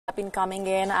been coming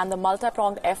in and the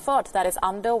multi-pronged effort that is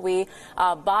underway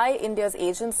by India's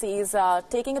agencies.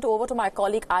 Taking it over to my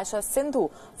colleague Aisha Sindhu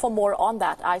for more on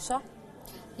that. Aisha?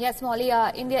 Yes, Molly,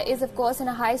 India is, of course, in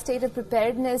a high state of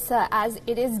preparedness as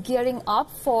it is gearing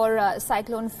up for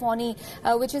Cyclone Fani,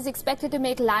 which is expected to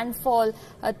make landfall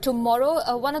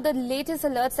tomorrow. One of the latest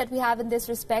alerts that we have in this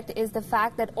respect is the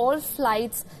fact that all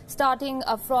flights starting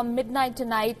from midnight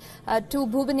tonight to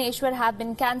Bhubaneswar have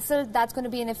been cancelled. That's going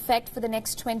to be in effect for the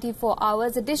next 24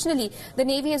 hours. Additionally, the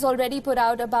Navy has already put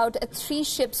out about 3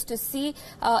 ships to sea.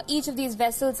 Each of these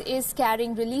vessels is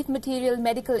carrying relief material,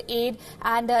 medical aid,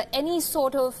 and any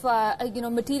sort of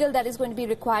material that is going to be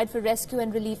required for rescue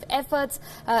and relief efforts.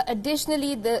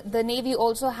 Additionally, the Navy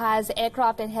also has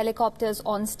aircraft and helicopters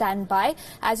on standby.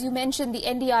 As you mentioned, the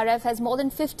NDRF has more than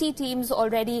 50 teams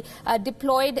already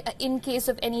deployed in case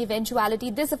of any eventuality.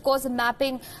 This, of course,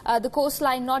 mapping the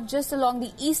coastline not just along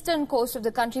the eastern coast of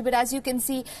the country, but as you can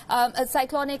see, a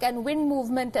cyclonic and wind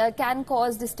movement can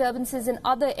cause disturbances in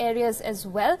other areas as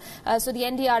well. So the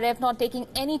NDRF not taking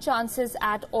any chances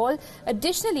at all.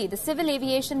 Additionally, the Civil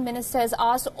Aviation Minister has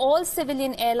asked all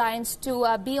civilian airlines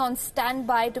to be on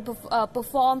standby to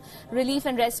perform relief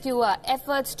and rescue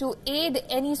efforts to aid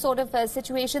any sort of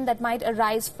situation that might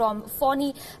arise from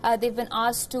Fani. They've been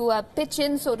asked to pitch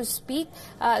in, so to speak.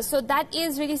 So that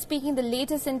is really speaking the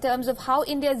latest in terms of how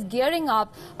India is gearing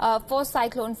up for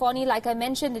Cyclone Fani. Like I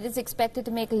mentioned, it is expected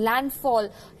to make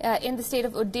landfall in the state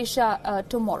of Odisha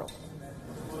tomorrow.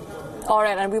 All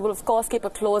right, and we will, of course, keep a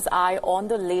close eye on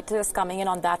the latest coming in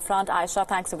on that front. Aisha,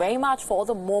 thanks very much for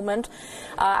the moment.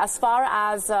 As far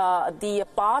as the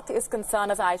path is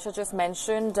concerned, as Aisha just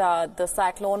mentioned, the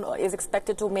cyclone is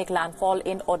expected to make landfall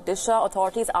in Odisha.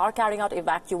 Authorities are carrying out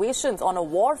evacuations on a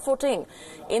war footing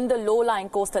in the low-lying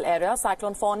coastal area.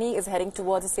 Cyclone Fani is heading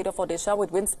towards the state of Odisha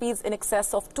with wind speeds in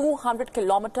excess of 200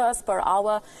 kilometers per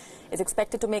hour. Is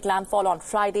expected to make landfall on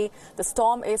Friday. The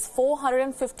storm is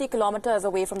 450 kilometers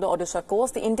away from the Odisha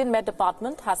coast. The Indian Met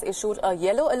Department has issued a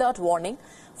yellow alert warning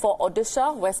for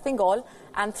Odisha, West Bengal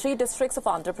and 3 districts of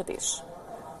Andhra Pradesh.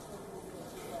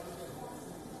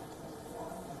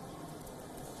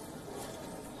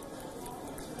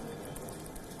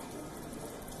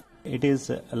 It is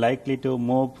likely to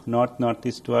move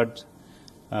north-northeastward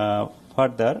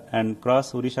further and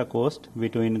cross Odisha coast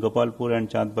between Gopalpur and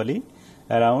Chandbali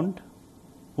around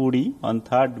Puri on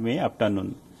 3rd May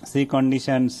afternoon. Sea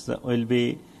conditions will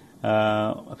be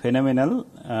phenomenal.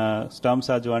 Storm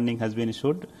surge warning has been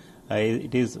issued.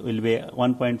 Will be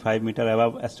 1.5 meter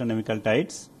above astronomical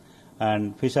tides,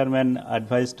 and fishermen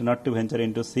advised not to venture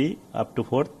into sea up to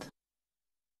 4th.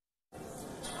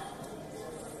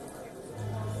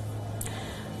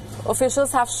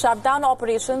 Officials have shut down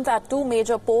operations at 2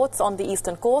 major ports on the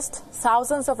eastern coast.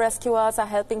 Thousands of rescuers are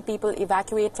helping people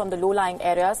evacuate from the low-lying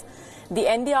areas. The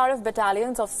NDRF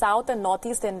battalions of South and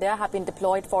Northeast India have been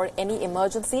deployed for any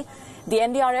emergency. The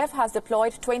NDRF has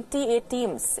deployed 28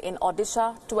 teams in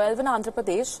Odisha, 12 in Andhra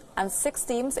Pradesh and 6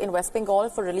 teams in West Bengal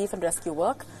for relief and rescue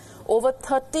work. Over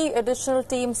 30 additional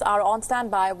teams are on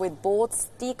standby with boats,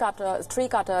 tree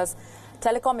cutters,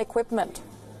 telecom equipment.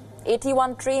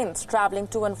 81 trains travelling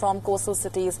to and from coastal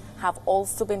cities have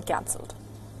also been cancelled.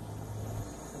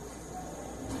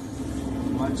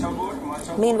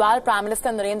 Meanwhile, Prime Minister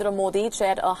Narendra Modi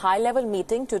chaired a high-level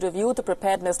meeting to review the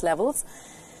preparedness levels.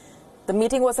 The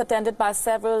meeting was attended by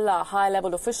several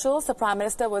high-level officials. The Prime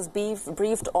Minister was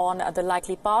briefed on the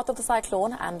likely path of the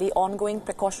cyclone and the ongoing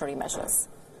precautionary measures.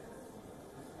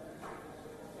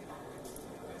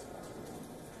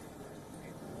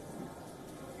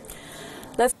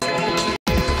 Let's